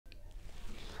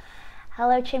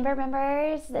Hello Chamber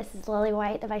members, this is Lily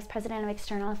White, the Vice President of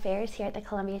External Affairs here at the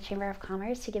Columbia Chamber of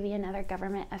Commerce to give you another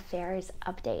government affairs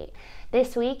update.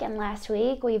 This week and last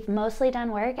week we've mostly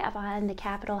done work up on the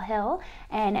Capitol Hill,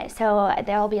 and so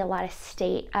there will be a lot of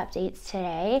state updates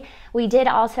today. We did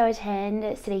also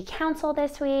attend City Council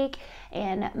this week,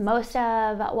 and most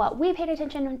of what we paid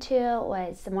attention to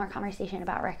was some more conversation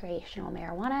about recreational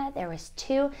marijuana. There was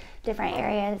two different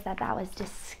areas that was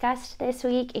discussed this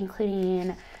week,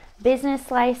 including business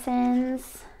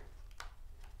license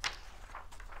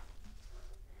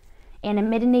and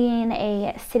amending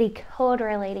a city code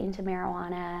relating to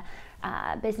marijuana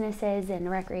businesses and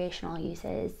recreational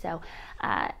uses. So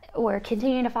we're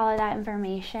continuing to follow that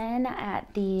information at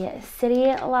the city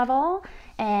level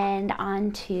and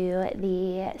onto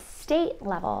the state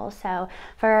level. So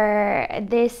for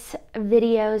this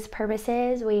video's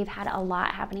purposes, we've had a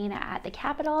lot happening at the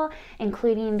Capitol,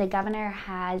 including the governor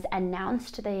has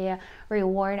announced the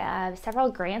reward of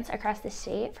several grants across the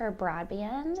state for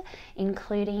broadband,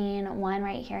 including one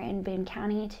right here in Boone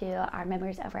County to our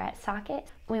members over at Socket.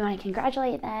 We want to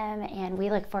congratulate them, and we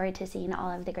look forward to seeing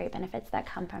all of the great benefits that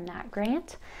come from that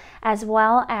grant, as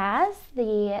well as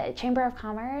the Chamber of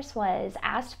Commerce was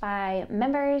asked by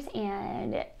members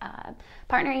and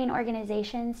partnering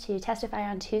organizations to testify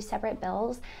on two separate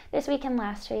bills this week and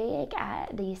last week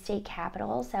at the state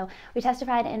capitol. So we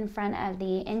testified in front of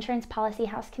the Insurance Policy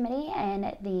House Committee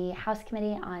and the House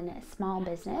Committee on Small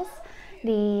Business.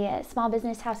 The Small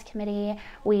Business House Committee,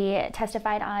 we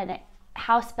testified on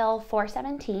House Bill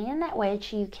 417,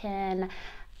 which you can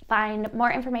find more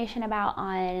information about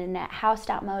on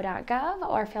house.mo.gov,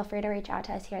 or feel free to reach out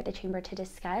to us here at the Chamber to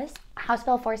discuss. House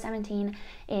Bill 417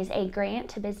 is a grant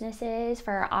to businesses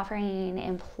for offering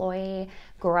employee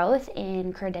growth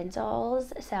in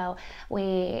credentials. So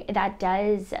that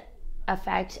does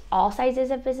affect all sizes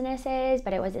of businesses,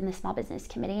 but it was in the Small Business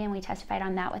Committee, and we testified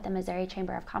on that with the Missouri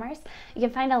Chamber of Commerce. You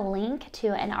can find a link to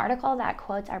an article that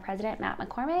quotes our president, Matt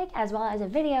McCormick, as well as a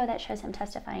video that shows him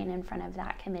testifying in front of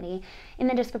that committee in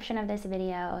the description of this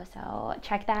video. So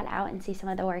check that out and see some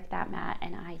of the work that Matt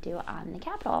and I do on the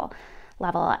Capitol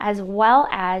level, as well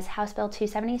as House Bill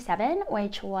 277,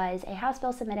 which was a House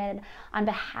bill submitted on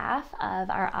behalf of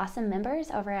our awesome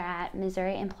members over at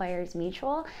Missouri Employers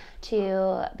Mutual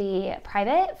to be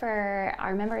private for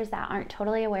our members that aren't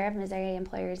totally aware of Missouri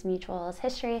Employers Mutual's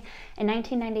history. In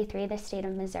 1993, the state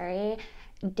of Missouri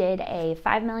did a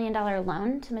 $5 million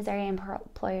loan to Missouri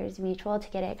Employers Mutual to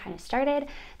get it kind of started.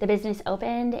 The business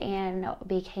opened and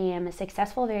became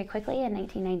successful very quickly in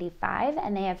 1995,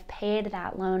 and they have paid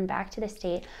that loan back to the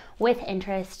state with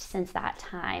interest since that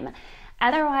time.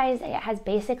 Otherwise, it has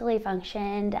basically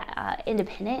functioned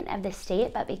independent of the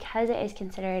state, but because it is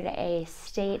considered a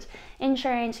state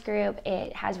insurance group,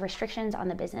 it has restrictions on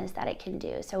the business that it can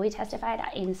do. So we testified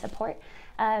in support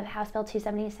of House Bill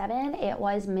 277. It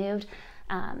was moved.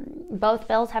 Both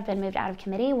bills have been moved out of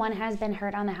committee. One has been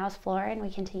heard on the House floor, and we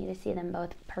continue to see them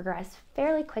both progress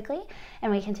fairly quickly.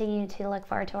 And we continue to look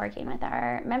forward to working with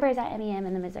our members at MEM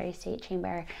and the Missouri State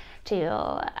Chamber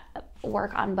to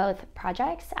work on both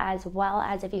projects, as well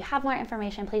as if you have more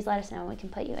information, please let us know. We can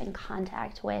put you in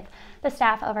contact with the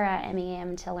staff over at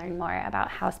MEM to learn more about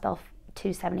House Bill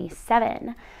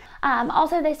 277.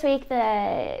 Also this week,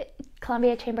 the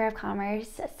Columbia Chamber of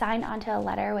Commerce signed onto a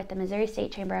letter with the Missouri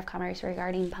State Chamber of Commerce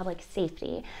regarding public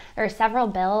safety. There are several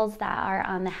bills that are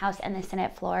on the House and the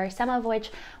Senate floor, some of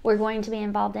which we're going to be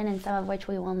involved in and some of which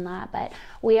we will not, but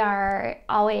we are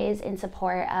always in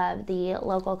support of the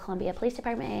local Columbia Police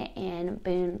Department and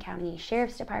Boone County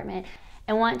Sheriff's Department,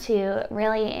 and want to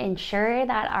really ensure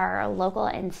that our local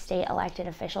and state elected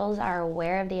officials are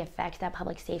aware of the effect that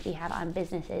public safety have on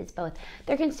businesses. Both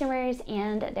their consumers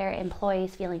and their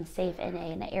employees feeling safe in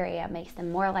an area makes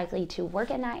them more likely to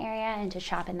work in that area and to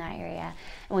shop in that area.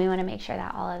 And we want to make sure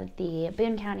that all of the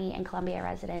Boone County and Columbia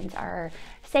residents are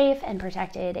safe and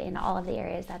protected in all of the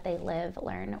areas that they live,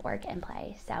 learn, work, and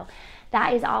play. So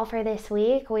that is all for this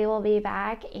week. We will be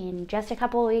back in just a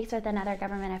couple of weeks with another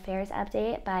government affairs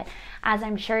update, but as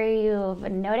I'm sure you've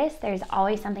noticed, there's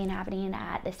always something happening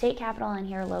at the state capitol and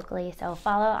here locally. So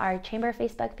follow our Chamber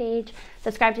Facebook page,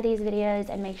 subscribe to these videos,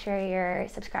 and make sure you're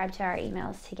subscribed to our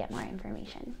emails to get more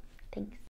information. Thanks.